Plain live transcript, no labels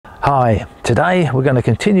Hi, today we're going to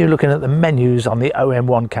continue looking at the menus on the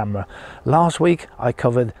OM1 camera. Last week I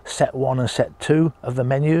covered set 1 and set 2 of the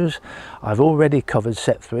menus. I've already covered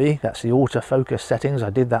set 3, that's the autofocus settings.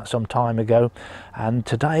 I did that some time ago, and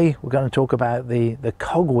today we're going to talk about the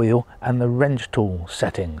cogwheel and the wrench tool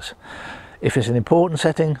settings. If it's an important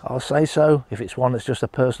setting, I'll say so. If it's one that's just a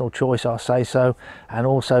personal choice, I'll say so. And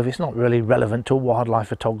also, if it's not really relevant to wildlife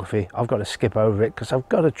photography, I've got to skip over it because I've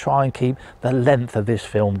got to try and keep the length of this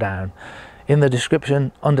film down. In the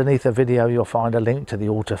description underneath the video, you'll find a link to the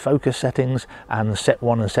autofocus settings and set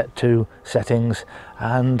 1 and set 2 settings.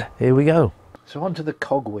 And here we go. So on to the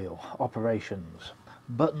cogwheel operations.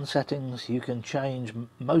 Button settings, you can change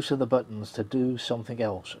most of the buttons to do something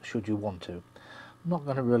else should you want to. I'm not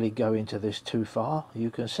going to really go into this too far.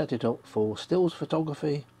 You can set it up for stills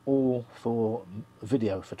photography or for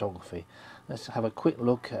video photography. Let's have a quick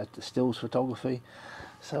look at the stills photography.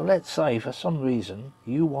 So let's say for some reason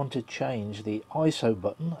you want to change the ISO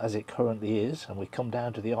button as it currently is, and we come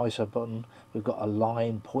down to the ISO button. We've got a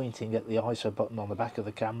line pointing at the ISO button on the back of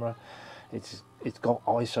the camera. It's got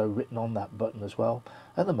ISO written on that button as well.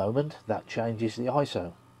 At the moment that changes the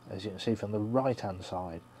ISO, as you can see from the right hand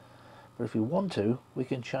side. But if we want to, we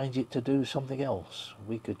can change it to do something else.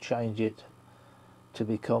 We could change it to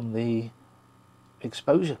become the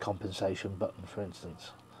exposure compensation button, for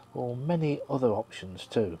instance, or many other options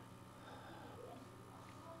too.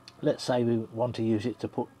 Let's say we want to use it to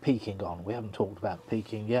put peaking on. We haven't talked about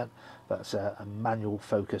peaking yet. That's a manual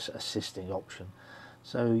focus assisting option.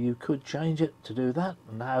 So you could change it to do that.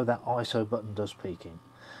 Now that ISO button does peaking.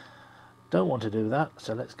 Don't want to do that,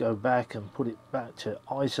 so let's go back and put it back to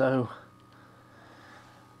ISO.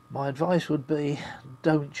 My advice would be,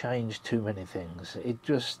 don't change too many things. It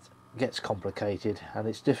just gets complicated and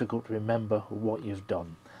it's difficult to remember what you've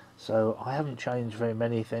done. So I haven't changed very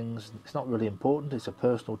many things. It's not really important, it's a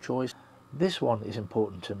personal choice. This one is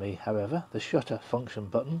important to me, however, the shutter function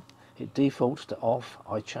button. It defaults to off.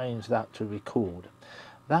 I change that to record.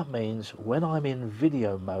 That means when I'm in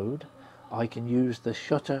video mode, I can use the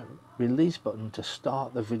shutter release button to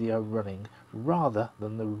start the video running rather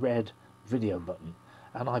than the red video button,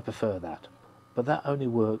 and I prefer that, but that only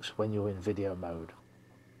works when you're in video mode.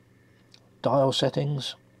 Dial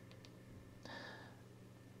settings,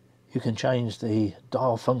 you can change the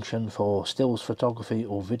dial function for stills photography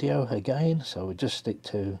or video again, so we just stick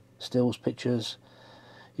to stills pictures.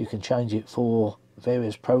 You can change it for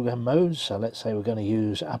various program modes, so let's say we're going to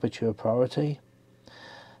use aperture priority.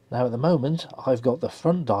 Now at the moment I've got the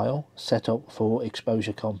front dial set up for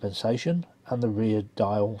exposure compensation and the rear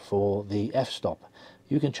dial for the f-stop.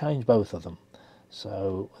 You can change both of them.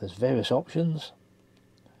 So there's various options.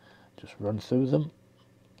 Just run through them.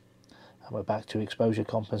 And we're back to exposure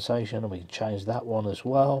compensation, and we can change that one as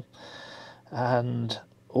well. And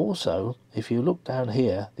also, if you look down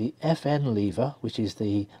here, the FN lever, which is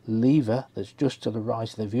the lever that's just to the right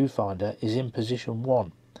of the viewfinder, is in position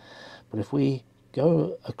 1. But if we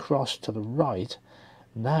go across to the right,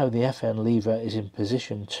 now the FN lever is in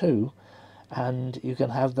position 2, and you can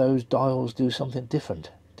have those dials do something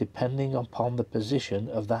different depending upon the position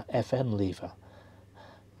of that FN lever.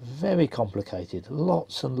 Very complicated,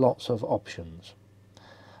 lots and lots of options.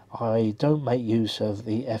 I don't make use of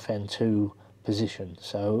the FN2 position,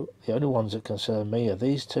 so the only ones that concern me are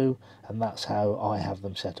these two, and that's how I have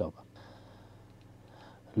them set up.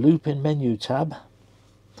 Loop in menu tab,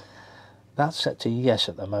 that's set to yes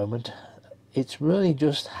at the moment. It's really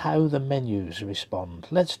just how the menus respond.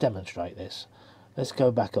 Let's demonstrate this. Let's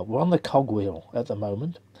go back up. We're on the cogwheel at the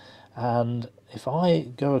moment, and if I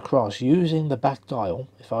go across using the back dial,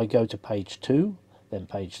 if I go to page 2, then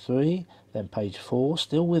page 3, then page 4,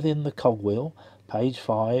 still within the cogwheel, page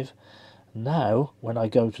 5, now when I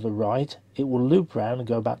go to the right, it will loop around and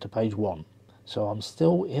go back to page 1. So I'm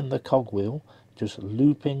still in the cogwheel, just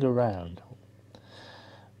looping around.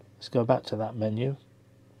 Let's go back to that menu.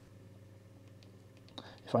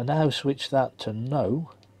 If I now switch that to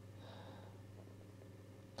no,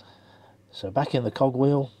 so back in the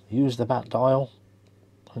cogwheel, use the back dial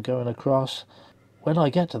and going across. When I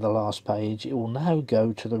get to the last page, it will now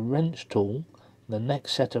go to the wrench tool, the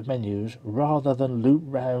next set of menus, rather than loop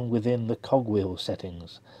round within the cogwheel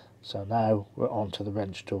settings. So now we're on to the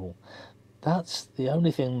wrench tool. That's the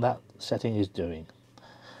only thing that setting is doing.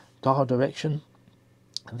 Dial direction.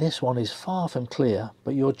 This one is far from clear,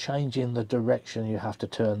 but you're changing the direction you have to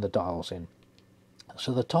turn the dials in.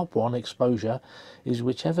 So the top one, exposure, is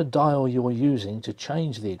whichever dial you're using to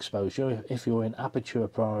change the exposure. If you're in aperture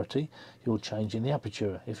priority, you're changing the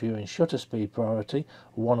aperture. If you're in shutter speed priority,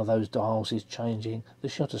 one of those dials is changing the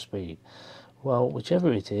shutter speed. Well,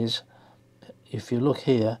 whichever it is, if you look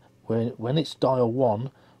here, When it's dial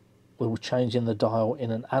 1, we're changing the dial in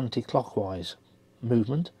an anti-clockwise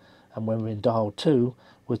movement, and when we're in dial 2,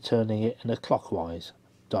 we're turning it in a clockwise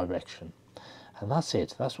direction. And that's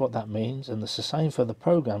it, that's what that means. And it's the same for the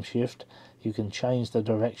program shift. You can change the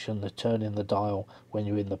direction, the turn in the dial when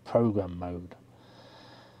you're in the program mode.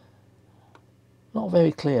 Not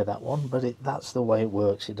very clear, that one, but that's the way it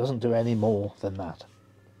works. It doesn't do any more than that.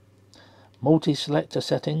 Multi-selector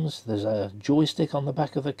settings, there's a joystick on the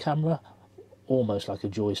back of the camera, almost like a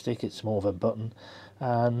joystick, it's more of a button,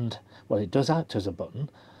 and well, it does act as a button.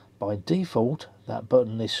 By default that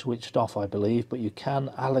button is switched off, I believe, but you can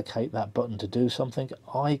allocate that button to do something.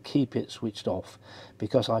 I keep it switched off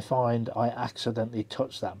because I find I accidentally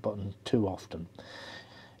touch that button too often.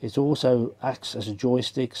 It also acts as a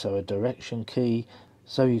joystick, so a direction key,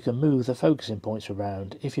 so you can move the focusing points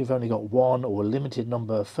around. If you've only got one or a limited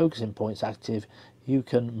number of focusing points active, you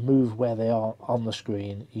can move where they are on the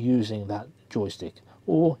screen using that joystick,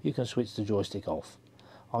 or you can switch the joystick off.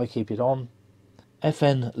 I keep it on.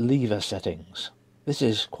 FN lever settings. This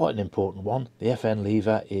is quite an important one. The FN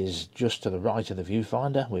lever is just to the right of the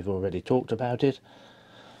viewfinder. We've already talked about it.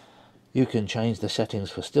 You can change the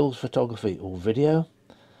settings for stills photography or video.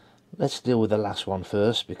 Let's deal with the last one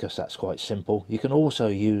first because that's quite simple. You can also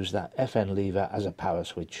use that FN lever as a power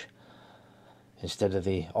switch. Instead of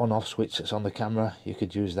the on-off switch that's on the camera, you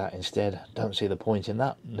could use that instead. Don't see the point in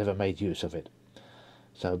that, never made use of it.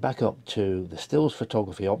 So back up to the stills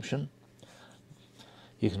photography option.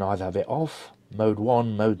 You can either have it off, mode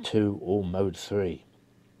 1, mode 2 or mode 3.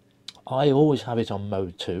 I always have it on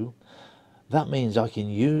mode 2. That means I can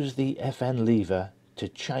use the FN lever to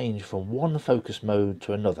change from one focus mode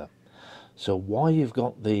to another. So while you've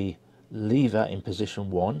got the lever in position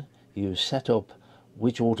 1, you set up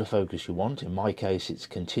which autofocus you want. In my case it's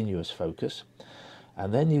continuous focus,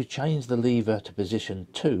 and then you change the lever to position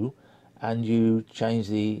 2 and you change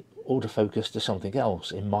the autofocus to something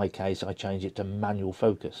else. In my case I change it to manual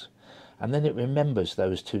focus, and then it remembers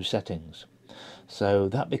those two settings. So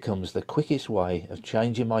that becomes the quickest way of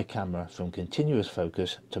changing my camera from continuous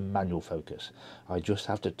focus to manual focus. I just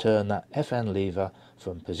have to turn that FN lever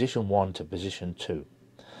from position 1 to position 2.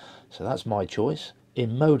 So that's my choice.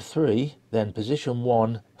 In mode 3, then position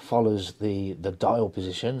 1 follows the dial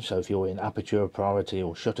position. So if you're in aperture priority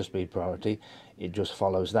or shutter speed priority, it just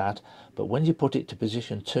follows that. But when you put it to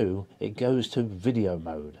position 2, it goes to video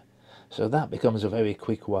mode. So that becomes a very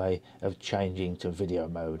quick way of changing to video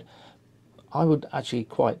mode. I would actually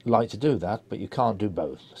quite like to do that, but you can't do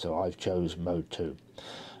both, so I've chose mode 2.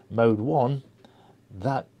 Mode 1,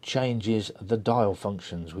 that changes the dial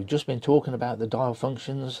functions. We've just been talking about the dial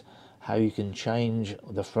functions, how you can change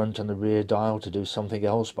the front and the rear dial to do something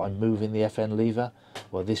else by moving the FN lever.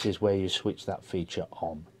 Well, this is where you switch that feature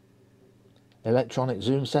on. Electronic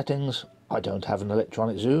zoom settings. I don't have an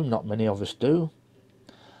electronic zoom, not many of us do.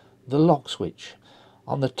 The lock switch.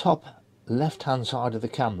 On the top left hand side of the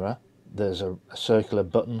camera, there's a circular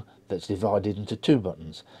button that's divided into two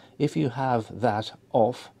buttons. If you have that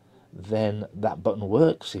off, then that button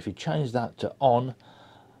works. If you change that to on,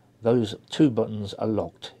 those two buttons are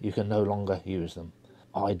locked. You can no longer use them.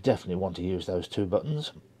 I definitely want to use those two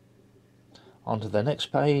buttons. On to the next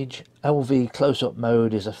page. LV close-up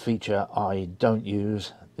mode is a feature I don't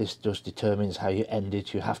use. This just determines how you end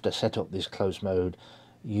it. You have to set up this close mode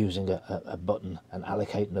using a button and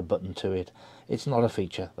allocating a button to it. It's not a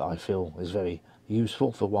feature that I feel is very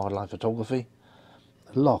useful for wildlife photography.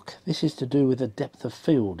 Lock. This is to do with the depth of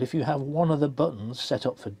field. If you have one of the buttons set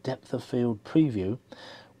up for depth of field preview,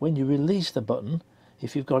 when you release the button,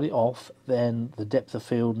 if you've got it off, then the depth of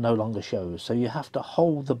field no longer shows. So you have to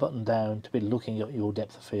hold the button down to be looking at your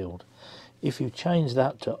depth of field. If you change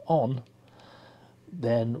that to on,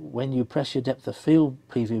 then when you press your depth of field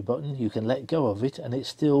preview button, you can let go of it and it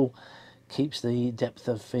still keeps the depth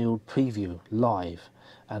of field preview live,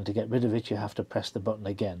 and to get rid of it you have to press the button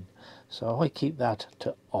again. So I keep that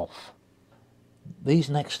to off. These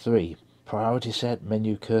next three, priority set,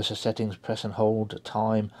 menu, cursor settings, press and hold,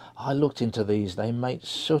 time, I looked into these. They make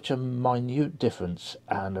such a minute difference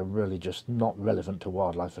and are really just not relevant to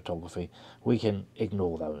wildlife photography. We can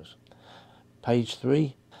ignore those. Page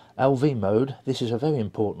 3, LV mode. This is a very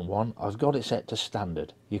important one. I've got it set to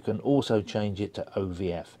standard. You can also change it to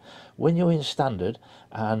OVF. When you're in standard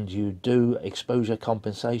and you do exposure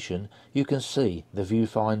compensation, you can see the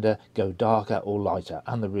viewfinder go darker or lighter,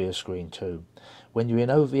 and the rear screen too. When you're in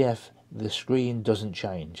OVF, the screen doesn't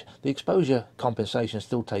change. The exposure compensation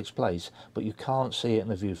still takes place, but you can't see it in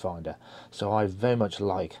the viewfinder. So I very much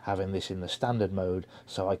like having this in the standard mode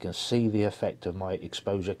so I can see the effect of my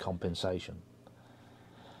exposure compensation.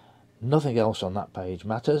 Nothing else on that page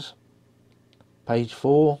matters. Page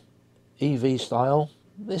 4, EV style.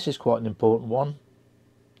 This is quite an important one.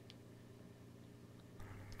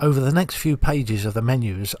 Over the next few pages of the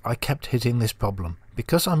menus, I kept hitting this problem.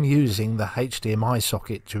 Because I'm using the HDMI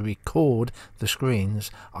socket to record the screens,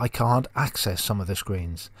 I can't access some of the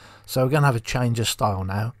screens. So we're going to have a change of style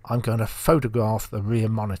now. I'm going to photograph the rear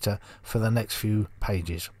monitor for the next few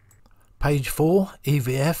pages. Page 4,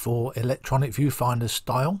 EVF or Electronic Viewfinder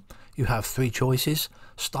style. You have 3 choices.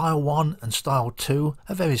 Style 1 and Style 2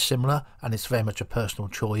 are very similar, and it's very much a personal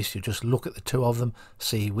choice. You just look at the 2 of them,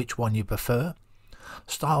 see which one you prefer.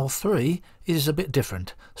 Style 3 is a bit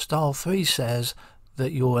different. Style 3 says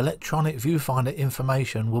that your electronic viewfinder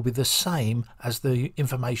information will be the same as the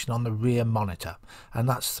information on the rear monitor, and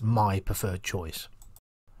that's my preferred choice.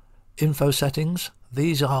 Info settings.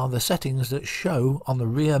 These are the settings that show on the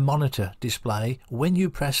rear monitor display when you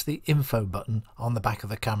press the info button on the back of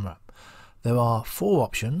the camera. There are 4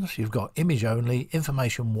 options. You've got image only,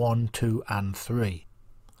 information 1, 2 and 3.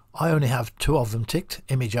 I only have 2 of them ticked,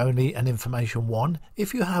 image only and information 1.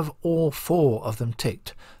 If you have all 4 of them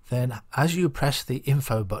ticked, then as you press the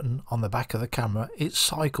info button on the back of the camera, it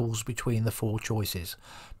cycles between the 4 choices.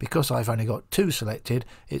 Because I've only got 2 selected,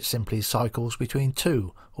 it simply cycles between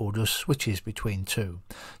 2 or just switches between 2.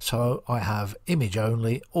 So I have image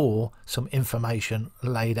only or some information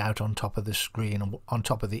laid out on top of the screen, on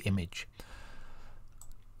top of the image.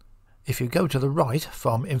 If you go to the right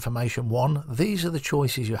from information 1, these are the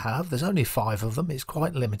choices you have. There's only 5 of them, it's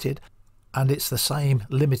quite limited, and it's the same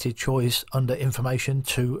limited choice under information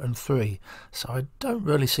 2 and 3. So I don't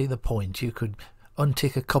really see the point. You could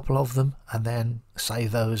untick a couple of them and then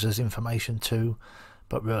save those as information 2,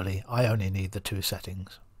 but really I only need the 2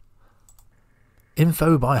 settings.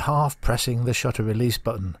 Info by half pressing the shutter release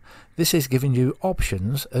button. This is giving you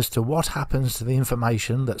options as to what happens to the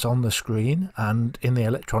information that's on the screen and in the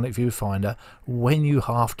electronic viewfinder when you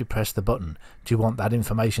half depress the button. Do you want that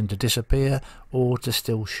information to disappear or to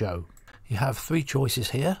still show? You have 3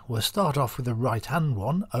 choices here. We'll start off with the right hand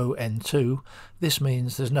one, OM2. This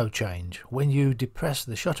means there's no change. When you depress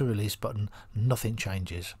the shutter release button, nothing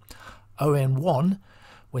changes. OM1,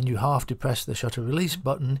 when you half depress the shutter release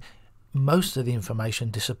button, most of the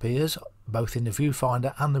information disappears, both in the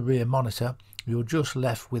viewfinder and the rear monitor. You're just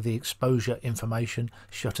left with the exposure information,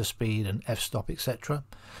 shutter speed and f-stop, etc.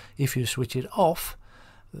 If you switch it off,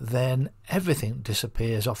 then everything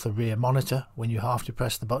disappears off the rear monitor. When you half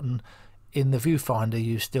depress the button, in the viewfinder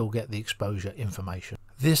you still get the exposure information.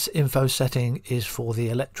 This info setting is for the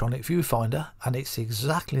electronic viewfinder, and it's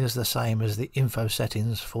exactly as the same as the info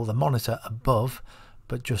settings for the monitor above,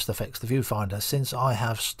 but just affects the viewfinder. Since I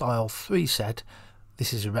have style 3 set,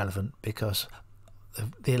 this is irrelevant because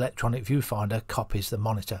the electronic viewfinder copies the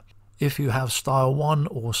monitor. If you have style 1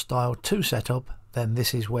 or style 2 set up, then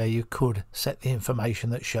this is where you could set the information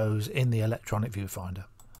that shows in the electronic viewfinder.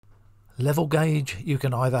 Level gauge, you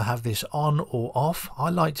can either have this on or off. I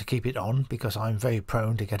like to keep it on because I'm very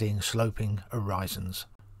prone to getting sloping horizons.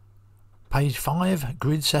 Page 5,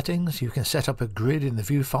 grid settings. You can set up a grid in the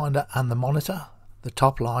viewfinder and the monitor. The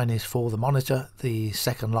top line is for the monitor, the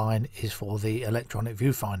second line is for the electronic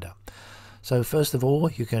viewfinder. So first of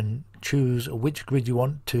all, you can choose which grid you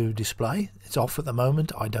want to display. It's off at the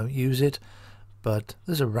moment, I don't use it, but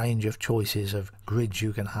there's a range of choices of grids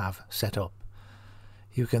you can have set up.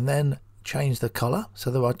 You can then change the color.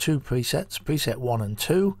 So there are 2 presets, preset 1 and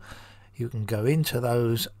 2. You can go into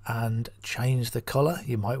those and change the color.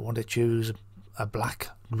 You might want to choose a black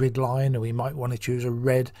grid line, or you might want to choose a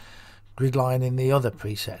red grid line in the other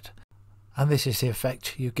preset. And this is the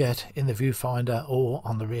effect you get in the viewfinder or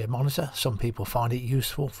on the rear monitor. Some people find it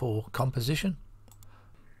useful for composition.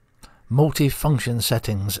 Multi-function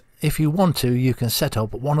settings. If you want to, you can set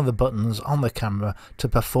up one of the buttons on the camera to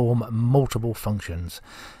perform multiple functions.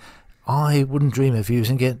 I wouldn't dream of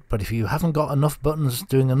using it, but if you haven't got enough buttons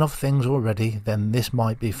doing enough things already, then this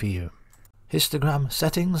might be for you. Histogram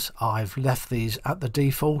settings. I've left these at the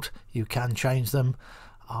default. You can change them.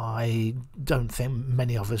 I don't think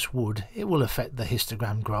many of us would. It will affect the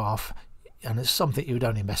histogram graph, and it's something you'd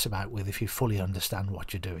only mess about with if you fully understand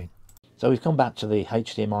what you're doing. So we've come back to the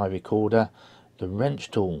HDMI recorder, the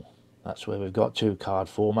wrench tool. That's where we've got to card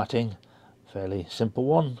formatting. Fairly simple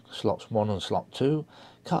one, slots 1 and slot 2.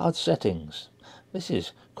 Card settings. This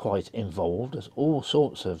is quite involved. There's all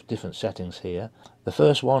sorts of different settings here. The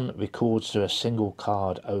first one records to a single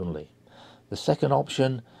card only. The second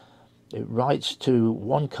option, it writes to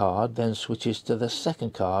one card, then switches to the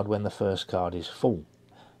second card when the first card is full.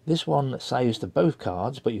 This one saves to both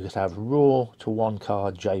cards, but you could have RAW to one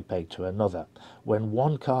card, JPEG to another. When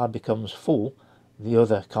one card becomes full, the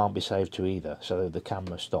other can't be saved to either, so the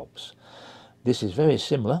camera stops. This is very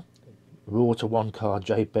similar, RAW to one card,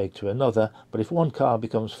 JPEG to another, but if one card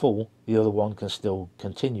becomes full, the other one can still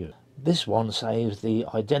continue. This one saves the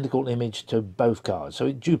identical image to both cards, so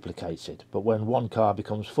it duplicates it, but when one card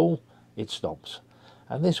becomes full, it stops.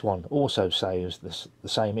 And this one also saves the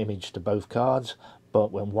same image to both cards,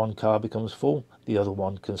 but when one card becomes full, the other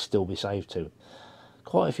one can still be saved to.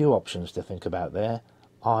 Quite a few options to think about there.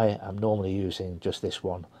 I am normally using just this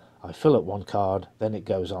one. I fill up one card, then it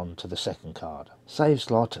goes on to the second card. Save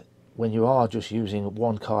slot, when you are just using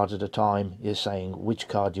one card at a time, is saying which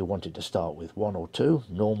card you want it to start with, 1 or 2.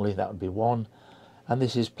 Normally that would be 1. And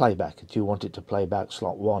this is playback. Do you want it to play back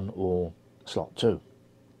slot 1 or slot 2?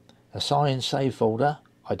 Assign save folder.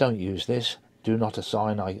 I don't use this. Do not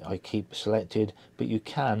assign, I keep selected, but you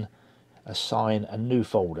can assign a new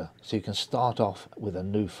folder. So you can start off with a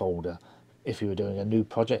new folder if you were doing a new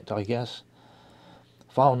project, I guess.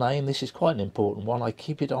 File name, this is quite an important one. I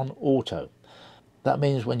keep it on auto. That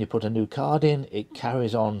means when you put a new card in, it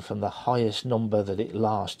carries on from the highest number that it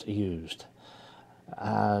last used.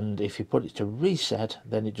 And if you put it to reset,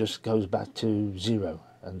 then it just goes back to 0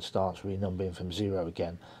 and starts renumbering from 0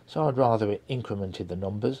 again. So I'd rather it incremented the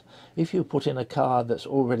numbers. If you put in a card that's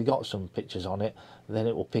already got some pictures on it, then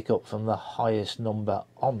it will pick up from the highest number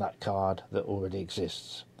on that card that already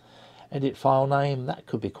exists. Edit file name, that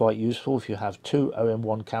could be quite useful if you have 2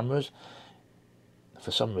 OM1 cameras.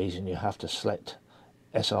 For some reason you have to select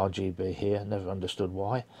sRGB here, never understood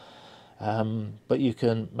why. But you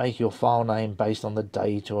can make your file name based on the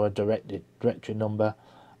date or a directory number.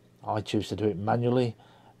 I choose to do it manually,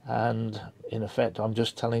 and in effect I'm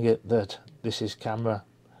just telling it that this is camera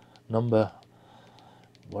number,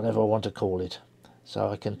 whatever I want to call it, so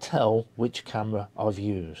I can tell which camera I've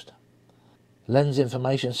used. Lens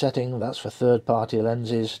information setting, that's for third-party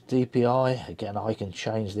lenses. DPI, again I can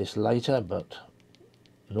change this later, but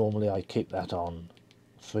normally I keep that on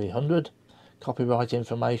 300. Copyright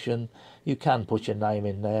information, you can put your name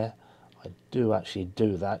in there. I do actually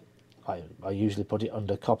do that. I usually put it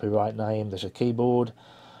under copyright name. There's a keyboard.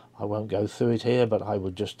 I won't go through it here, but I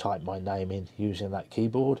would just type my name in using that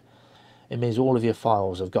keyboard. It means all of your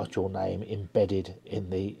files have got your name embedded in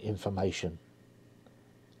the information.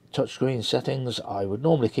 Touchscreen settings, I would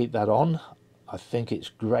normally keep that on. I think it's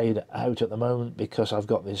grayed out at the moment because I've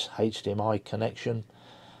got this HDMI connection.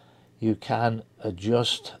 You can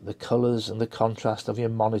adjust the colours and the contrast of your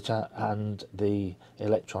monitor and the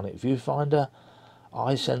electronic viewfinder.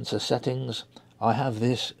 Eye sensor settings, I have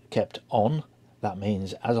this kept on. That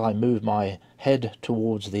means as I move my head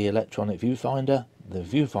towards the electronic viewfinder, the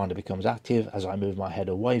viewfinder becomes active. As I move my head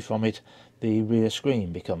away from it, the rear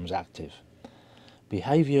screen becomes active.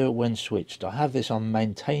 Behaviour when switched, I have this on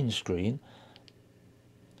maintain screen.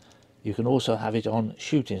 You can also have it on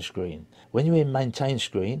shooting screen. When you're in maintain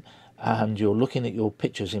screen and you're looking at your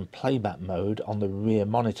pictures in playback mode on the rear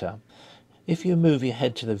monitor, if you move your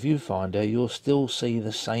head to the viewfinder, you'll still see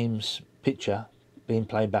the same picture being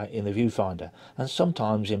played back in the viewfinder, and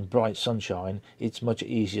sometimes in bright sunshine it's much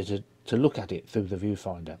easier to look at it through the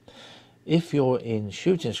viewfinder. If you're in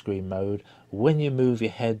shooting screen mode, when you move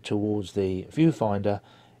your head towards the viewfinder,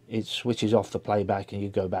 it switches off the playback and you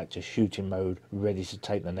go back to shooting mode, ready to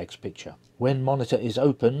take the next picture. When monitor is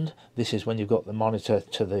opened, this is when you've got the monitor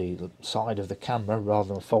to the side of the camera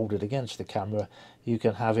rather than folded against the camera. You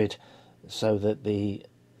can have it so that the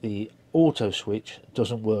auto switch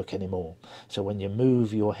doesn't work anymore. So when you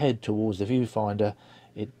move your head towards the viewfinder,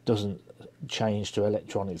 it doesn't change to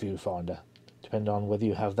electronic viewfinder, depending on whether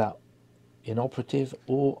you have that inoperative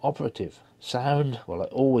or operative. Sound, well, I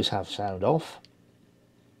always have sound off.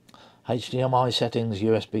 HDMI settings,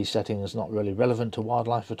 USB settings, not really relevant to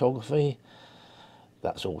wildlife photography.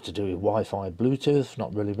 That's all to do with Wi-Fi, Bluetooth,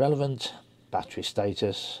 not really relevant. Battery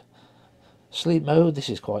status. Sleep mode, this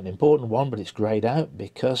is quite an important one, but it's greyed out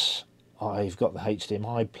because I've got the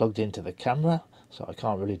HDMI plugged into the camera, so I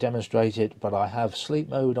can't really demonstrate it, but I have sleep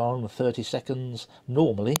mode on 30 seconds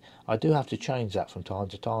normally. I do have to change that from time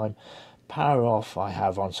to time. Power off I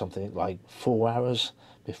have on something like 4 hours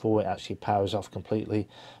before it actually powers off completely.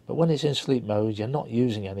 But when it's in sleep mode, you're not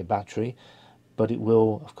using any battery, but it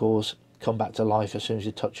will of course come back to life as soon as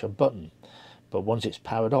you touch a button. But once it's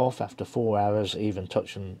powered off, after 4 hours, even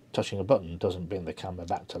touching a button doesn't bring the camera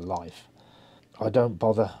back to life. I don't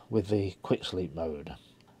bother with the quick sleep mode.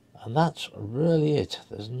 And that's really it.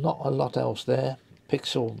 There's not a lot else there.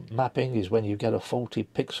 Pixel mapping is when you get a faulty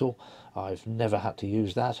pixel. I've never had to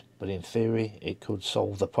use that, but in theory it could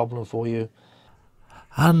solve the problem for you.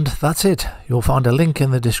 And that's it. You'll find a link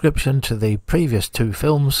in the description to the previous 2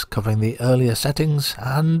 films covering the earlier settings,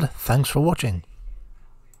 and thanks for watching.